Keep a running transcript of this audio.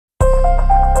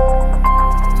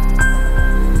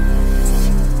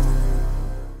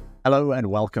Hello and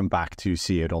welcome back to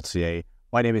CEO.CA.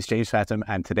 My name is James Fatham,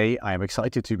 and today I am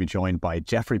excited to be joined by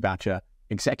Jeffrey Bacha,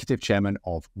 Executive Chairman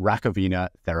of Rakovina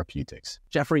Therapeutics.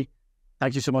 Jeffrey,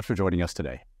 thank you so much for joining us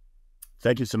today.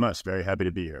 Thank you so much. Very happy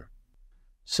to be here.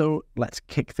 So let's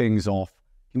kick things off.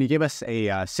 Can you give us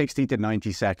a 60 to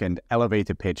 90 second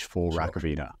elevator pitch for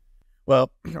Rakovina?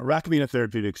 Well, Rakovina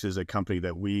Therapeutics is a company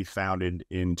that we founded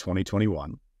in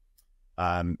 2021.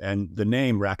 And the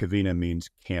name Rakovina means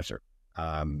cancer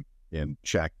in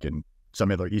Czech and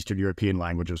some other Eastern European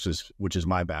languages, which is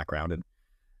my background. And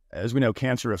as we know,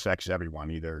 cancer affects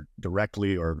everyone, either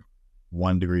directly or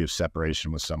one degree of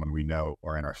separation with someone we know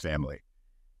or in our family.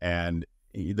 And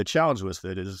the challenge with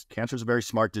it is cancer is a very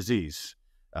smart disease.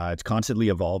 It's constantly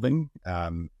evolving,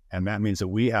 and that means that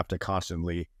we have to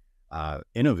constantly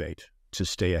innovate to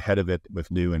stay ahead of it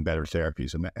with new and better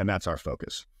therapies, and that's our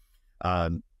focus.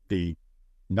 The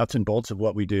nuts and bolts of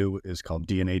what we do is called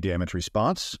DNA damage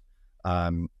response,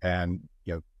 and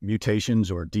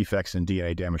mutations or defects in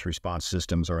DNA damage response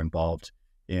systems are involved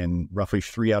in roughly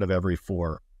 3 out of every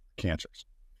 4 cancers.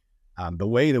 The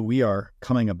way that we are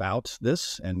coming about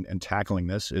this and tackling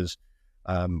this is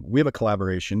we have a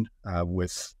collaboration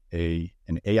with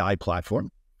an AI platform,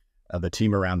 the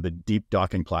team around the deep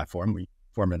docking platform. We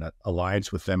formed an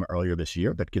alliance with them earlier this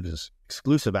year that gives us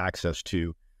exclusive access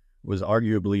to was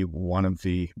arguably one of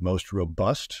the most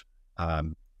robust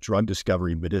drug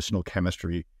discovery, medicinal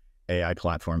chemistry AI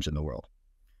platforms in the world.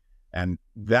 And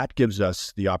that gives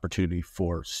us the opportunity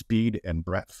for speed and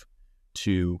breadth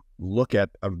to look at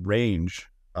a range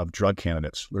of drug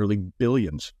candidates, literally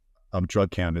billions of drug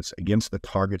candidates against the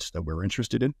targets that we're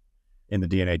interested in the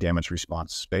DNA damage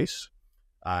response space.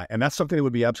 And that's something that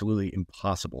would be absolutely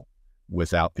impossible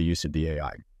without the use of the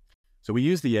AI. So we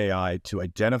use the AI to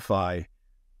identify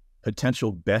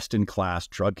potential best-in-class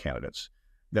drug candidates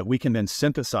that we can then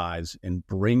synthesize and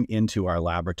bring into our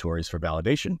laboratories for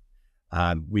validation.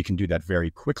 We can do that very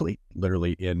quickly,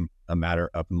 literally in a matter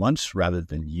of months rather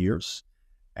than years.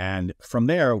 And from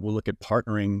there, we'll look at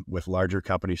partnering with larger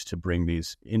companies to bring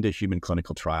these into human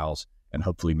clinical trials and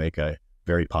hopefully make a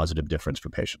very positive difference for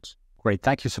patients. Great.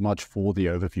 Thank you so much for the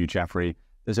overview, Jeffrey.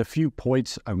 There's a few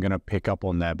points I'm going to pick up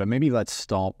on there, but maybe let's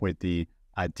start with the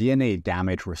DNA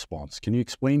damage response. Can you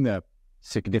explain the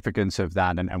significance of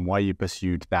that and why you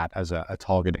pursued that as a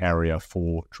target area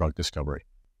for drug discovery?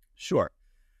 Sure.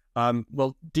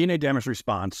 Well, DNA damage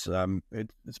response,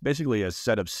 it's basically a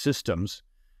set of systems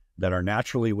that are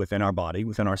naturally within our body,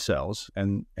 within our cells,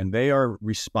 and they are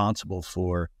responsible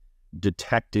for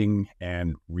detecting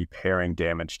and repairing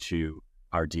damage to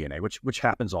our DNA, which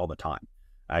happens all the time.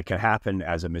 It can happen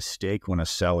as a mistake when a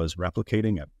cell is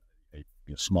replicating, a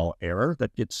small error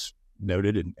that gets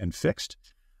noted and fixed.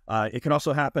 It can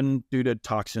also happen due to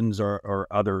toxins or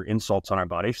other insults on our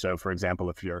body. So, for example,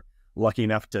 if you're lucky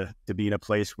enough to be in a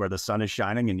place where the sun is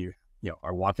shining and you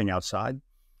are walking outside,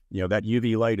 that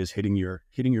UV light is hitting your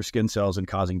skin cells and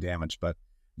causing damage, but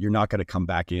you're not going to come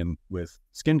back in with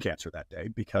skin cancer that day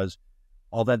because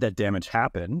all that damage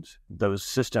happened, those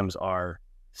systems are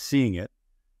seeing it,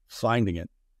 finding it,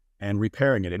 and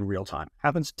repairing it in real time.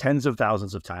 Happens tens of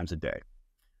thousands of times a day.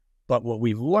 But what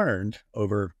we've learned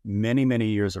over many, many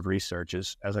years of research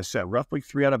is, as I said, roughly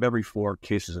 3 out of every 4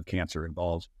 cases of cancer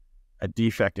involves a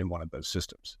defect in one of those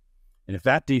systems. And if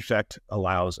that defect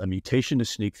allows a mutation to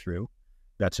sneak through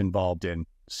that's involved in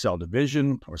cell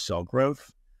division or cell growth,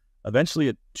 eventually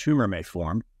a tumor may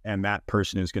form, and that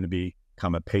person is going to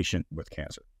become a patient with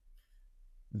cancer.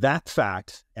 That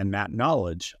fact and that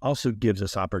knowledge also gives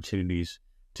us opportunities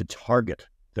to target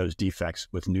those defects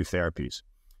with new therapies.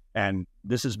 And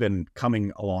this has been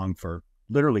coming along for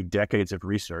literally decades of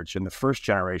research. And the first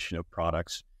generation of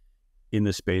products in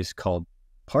this space called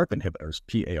PARP inhibitors,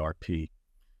 PARP,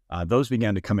 those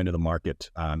began to come into the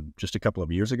market just a couple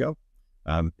of years ago,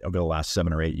 over the last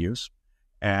 7 or 8 years.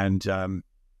 And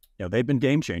they've been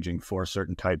game-changing for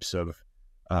certain types of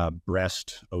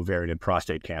breast, ovarian, and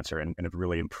prostate cancer and have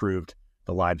really improved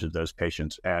the lives of those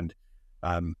patients. And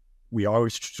we are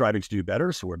always striving to do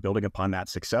better, so we're building upon that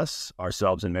success,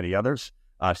 ourselves and many others,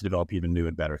 to develop even new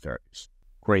and better therapies.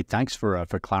 Great. Thanks for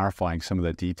clarifying some of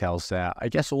the details there. I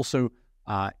guess also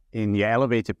in the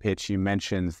elevator pitch, you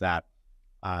mentioned that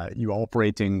you're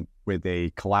operating with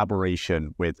a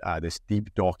collaboration with this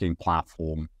deep docking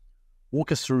platform.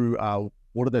 Walk us through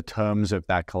what are the terms of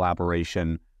that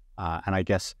collaboration, and I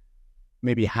guess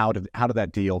maybe how did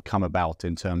that deal come about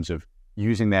in terms of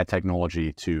using their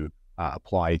technology to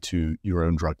apply to your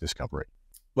own drug discovery?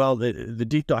 Well, the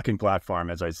deep docking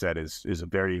platform, as I said, is a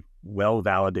very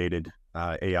well-validated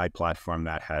AI platform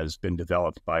that has been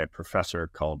developed by a professor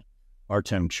called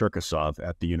Artem Cherkasov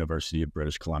at the University of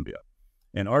British Columbia.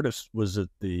 And Artis was at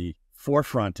the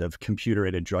forefront of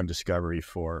computer-aided drug discovery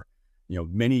for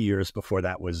many years before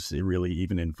that was really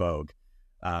even in vogue.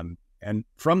 And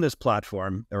from this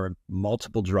platform, there are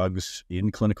multiple drugs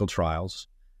in clinical trials.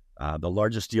 The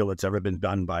largest deal that's ever been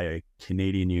done by a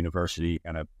Canadian university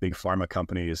and a big pharma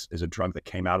company is a drug that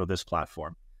came out of this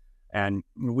platform. And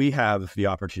we have the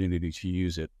opportunity to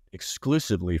use it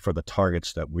exclusively for the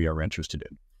targets that we are interested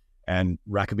in. And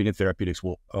Rakovina Therapeutics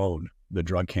will own the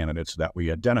drug candidates that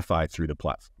we identify through the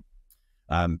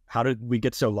platform. How did we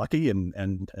get so lucky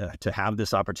and to have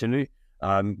this opportunity?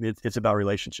 It's about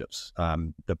relationships.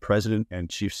 The president and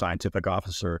chief scientific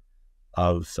officer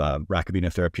of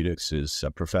Rakovina Therapeutics is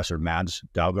Professor Mads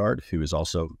Dalgaard, who is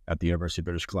also at the University of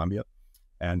British Columbia.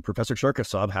 And Professor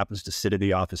Cherkasov happens to sit in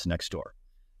the office next door.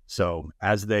 So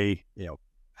as they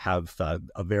have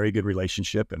a very good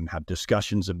relationship and have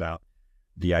discussions about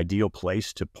the ideal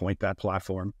place to point that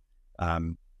platform,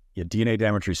 DNA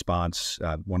damage response,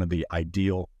 one of the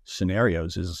ideal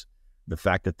scenarios is the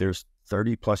fact that there's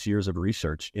 30 plus years of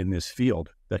research in this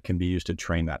field that can be used to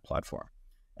train that platform.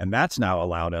 And that's now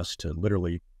allowed us to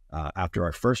literally, after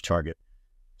our first target,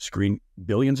 screen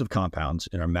billions of compounds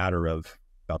in a matter of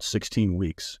about 16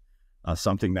 weeks,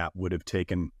 something that would have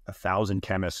taken 1,000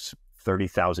 chemists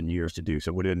 30,000 years to do. So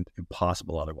it would have been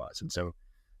impossible otherwise. And so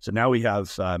now we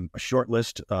have a short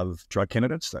list of drug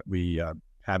candidates that we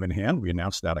have in hand. We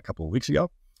announced that a couple of weeks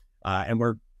ago. And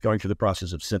we're going through the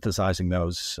process of synthesizing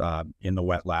those in the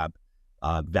wet lab,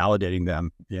 validating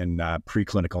them in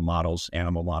preclinical models,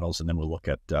 animal models, and then we'll look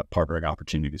at partnering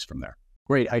opportunities from there.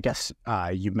 Great. I guess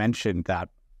you mentioned that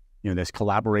this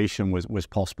collaboration was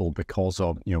possible because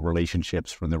of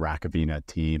relationships from the Rakovina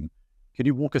team. Could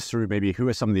you walk us through maybe who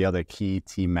are some of the other key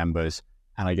team members,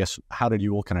 and I guess how did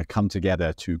you all kind of come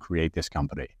together to create this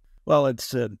company? Well,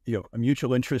 it's a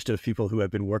mutual interest of people who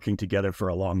have been working together for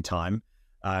a long time.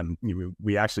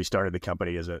 We actually started the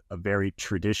company as a very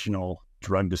traditional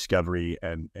drug discovery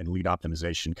and lead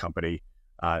optimization company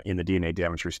in the DNA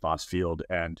damage response field.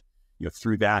 And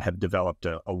through that have developed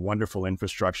a wonderful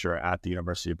infrastructure at the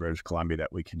University of British Columbia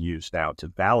that we can use now to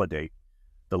validate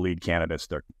the lead candidates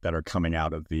that are coming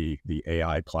out of the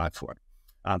AI platform.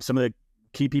 Some of the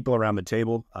key people around the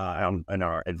table in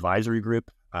our advisory group,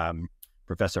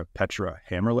 Professor Petra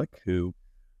Hammerlich, who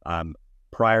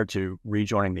prior to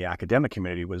rejoining the academic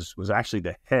community was actually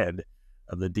the head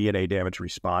of the DNA damage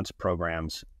response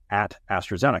programs at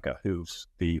AstraZeneca, who's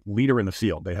the leader in the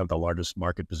field. They have the largest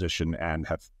market position and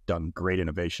have done great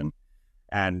innovation.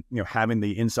 And having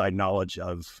the inside knowledge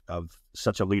of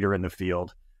such a leader in the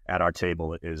field at our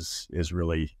table is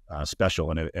really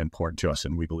special and important to us,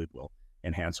 and we believe will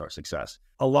enhance our success.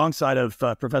 Alongside of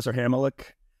Professor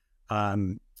Hammerlich,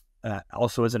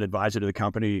 also as an advisor to the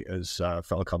company is a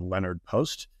fellow called Leonard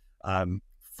Post.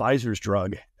 Pfizer's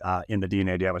drug in the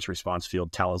DNA damage response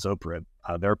field, talazoparib,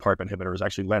 their PARP inhibitor is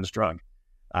actually Len's drug.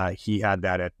 He had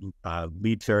that at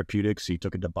Lead Therapeutics. He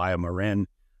took it to BioMarin.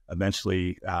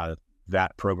 Eventually,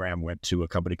 that program went to a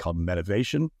company called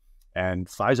Medivation, and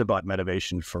Pfizer bought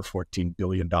Medivation for $14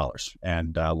 billion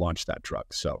and launched that drug.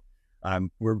 So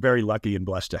we're very lucky and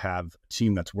blessed to have a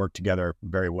team that's worked together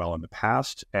very well in the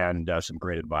past and some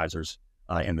great advisors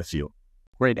in the field.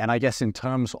 Great. And I guess in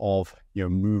terms of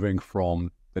moving from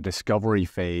the discovery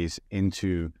phase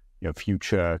into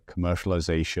future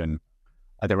commercialization,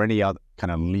 are there any other kind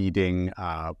of leading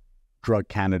drug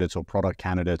candidates or product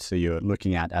candidates that you're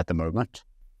looking at the moment?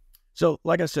 So,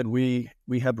 like I said, we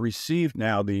have received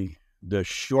now the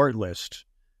short list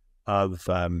of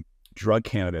drug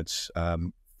candidates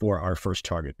for our first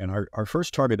target. And our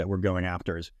first target that we're going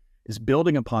after is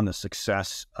building upon the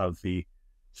success of the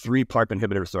 3 PARP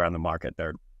inhibitors that are on the market.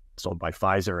 They're sold by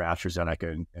Pfizer,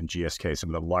 AstraZeneca, and GSK, some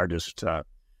of the largest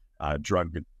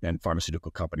drug and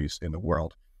pharmaceutical companies in the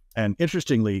world. And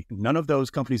interestingly, none of those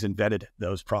companies invented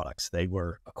those products. They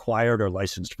were acquired or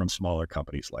licensed from smaller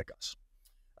companies like us.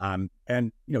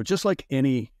 And just like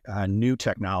any new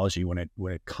technology, when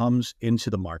it comes into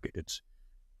the market, it's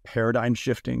paradigm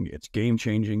shifting, it's game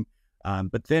changing.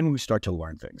 But then we start to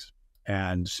learn things.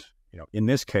 And in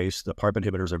this case, the PARP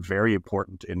inhibitors are very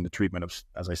important in the treatment of,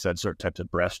 as I said, certain types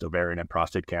of breast, ovarian, and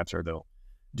prostate cancer. They'll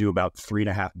do about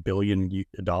 $3.5 billion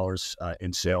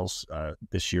in sales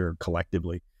this year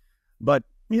collectively. But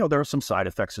there are some side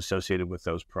effects associated with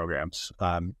those programs,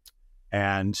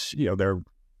 and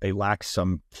they lack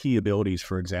some key abilities.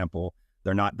 For example,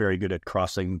 they're not very good at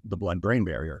crossing the blood-brain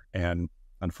barrier, and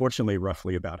unfortunately,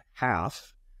 roughly about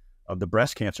half of the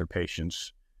breast cancer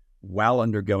patients, while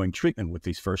undergoing treatment with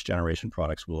these first-generation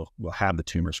products, will have the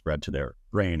tumor spread to their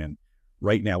brain. And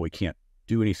right now, we can't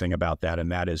do anything about that. And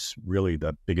that is really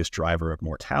the biggest driver of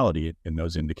mortality in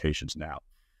those indications now.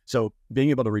 So being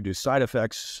able to reduce side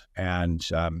effects and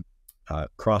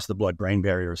cross the blood-brain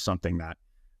barrier is something that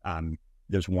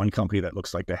there's one company that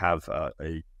looks like they have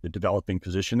a developing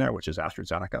position there, which is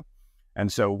AstraZeneca. And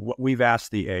so what we've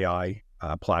asked the AI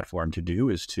platform to do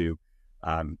is to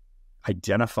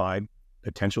identify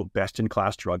potential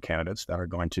best-in-class drug candidates that are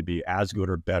going to be as good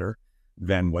or better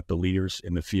than what the leaders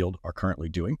in the field are currently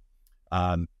doing.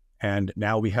 And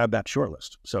now we have that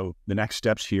shortlist. So the next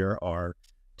steps here are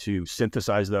to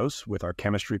synthesize those with our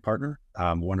chemistry partner,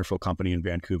 a wonderful company in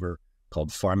Vancouver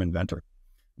called Farm Inventor.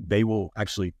 They will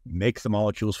actually make the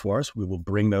molecules for us. We will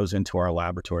bring those into our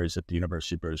laboratories at the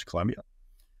University of British Columbia,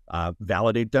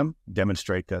 validate them,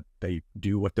 demonstrate that they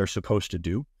do what they're supposed to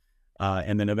do,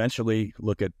 and then eventually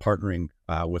look at partnering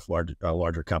with a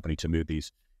larger company to move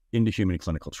these into human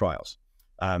clinical trials.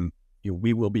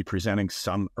 We will be presenting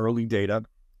some early data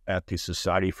at the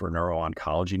Society for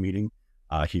Neuro-Oncology meeting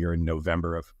here in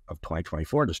November of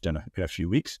 2024, just in a few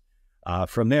weeks.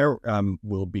 From there,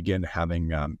 we'll begin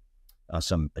having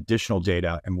some additional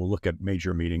data, and we'll look at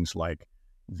major meetings like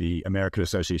the American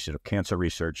Association of Cancer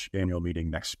Research annual meeting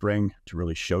next spring to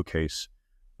really showcase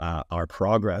our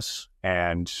progress.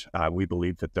 And we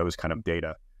believe that those kind of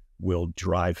data will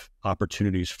drive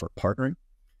opportunities for partnering.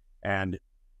 And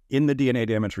in the DNA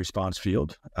damage response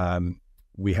field,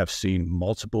 we have seen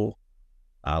multiple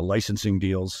licensing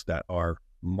deals that are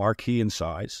marquee in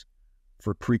size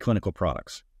for preclinical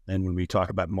products. And when we talk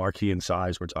about marquee in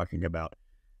size, we're talking about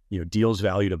deals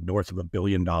valued of north of $1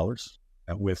 billion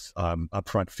with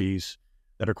upfront fees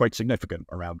that are quite significant,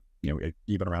 around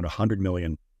even around $100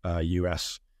 million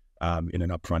US in an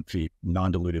upfront fee,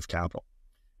 non-dilutive capital.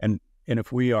 And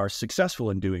if we are successful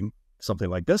in doing something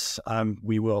like this,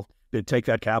 we will take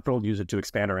that capital, use it to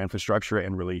expand our infrastructure,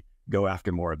 and really go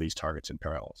after more of these targets in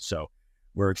parallel. So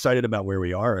we're excited about where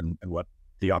we are and what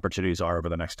the opportunities are over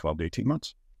the next 12 to 18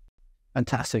 months.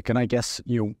 Fantastic. And I guess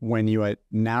when you are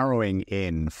narrowing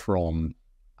in from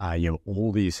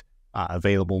all these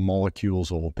available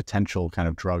molecules or potential kind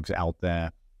of drugs out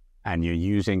there, and you're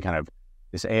using kind of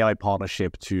this AI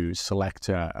partnership to select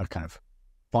a kind of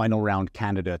final round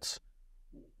candidates,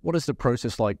 what is the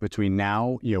process like between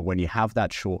now, when you have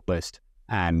that shortlist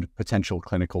and potential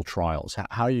clinical trials?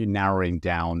 How are you narrowing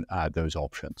down those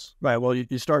options? Right. Well,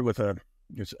 you start with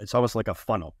it's almost like a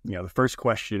funnel. The first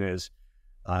question is,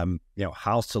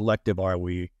 how selective are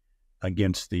we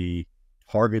against the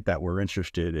target that we're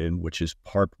interested in, which is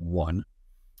PARP1.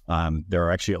 There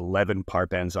are actually 11 PARP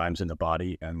enzymes in the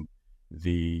body, and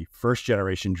the first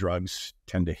generation drugs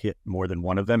tend to hit more than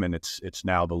one of them. And it's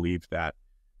now believed that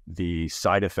the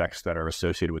side effects that are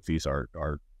associated with these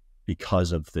are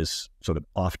because of this sort of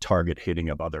off-target hitting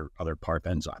of other PARP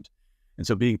enzymes. And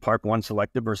so being PARP1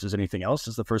 selective versus anything else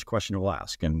is the first question we'll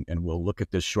ask. And we'll look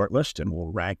at this short list and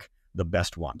we'll rank the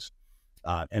best ones.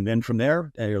 And then from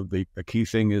there, the key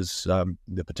thing is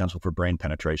the potential for brain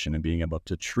penetration and being able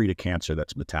to treat a cancer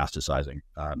that's metastasizing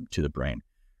to the brain.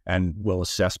 And we'll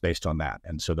assess based on that.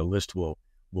 And so the list will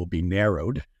be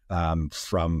narrowed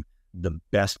from the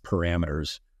best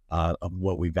parameters of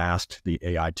what we've asked the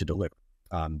AI to deliver.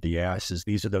 The AI says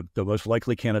these are the most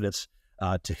likely candidates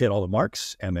to hit all the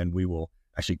marks, and then we will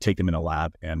actually take them in a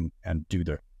lab and do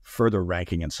the further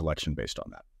ranking and selection based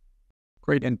on that.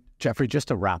 Great. And Jeffrey, just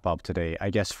to wrap up today, I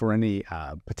guess for any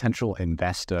potential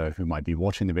investor who might be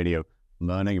watching the video,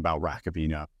 learning about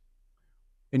Rakovina,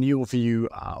 in your view,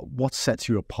 what sets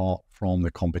you apart from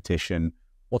the competition?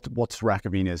 What's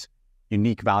Rakovina's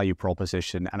unique value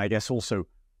proposition? And I guess also,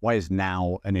 why is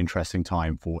now an interesting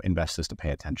time for investors to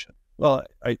pay attention? Well,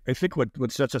 I think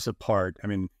what sets us apart,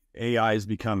 AI has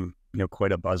become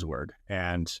quite a buzzword,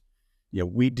 and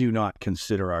we do not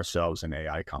consider ourselves an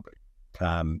AI company.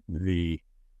 The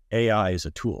AI is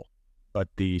a tool, but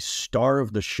the star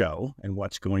of the show and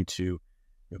what's going to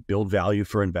build value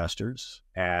for investors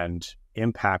and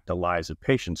impact the lives of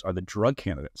patients are the drug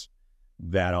candidates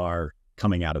that are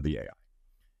coming out of the AI.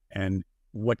 And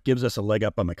what gives us a leg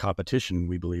up on the competition,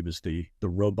 we believe, is the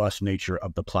robust nature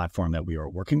of the platform that we are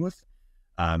working with.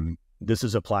 This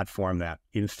is a platform that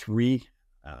in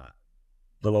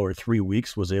little over 3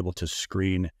 weeks was able to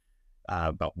screen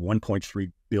about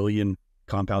 1.3 billion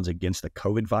compounds against the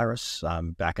COVID virus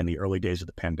back in the early days of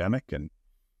the pandemic. And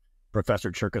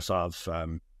Professor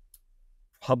Cherkasov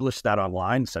published that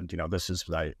online, said, this is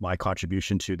my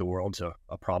contribution to the world to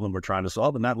a problem we're trying to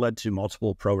solve. And that led to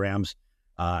multiple programs.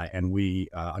 And we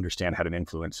understand had an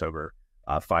influence over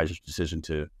Pfizer's decision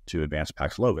to advance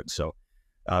Paxlovid. So,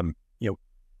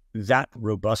 that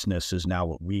robustness is now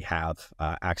what we have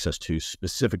access to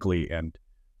specifically and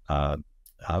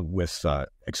with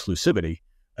exclusivity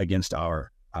against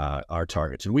our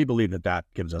targets. And we believe that that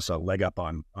gives us a leg up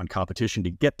on competition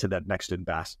to get to that next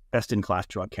best-in-class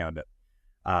drug candidate.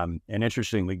 And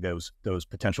interestingly, those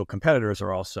potential competitors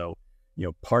are also,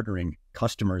 partnering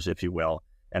customers, if you will,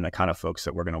 and the kind of folks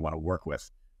that we're going to want to work with.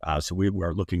 So we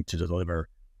are looking to deliver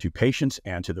to patients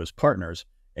and to those partners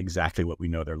exactly what we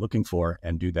know they're looking for,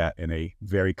 and do that in a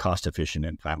very cost-efficient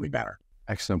and timely manner.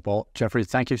 Excellent. Well, Jeffrey,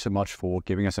 thank you so much for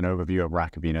giving us an overview of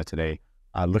Rakovina today.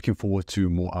 Looking forward to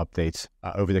more updates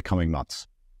over the coming months.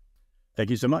 Thank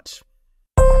you so much.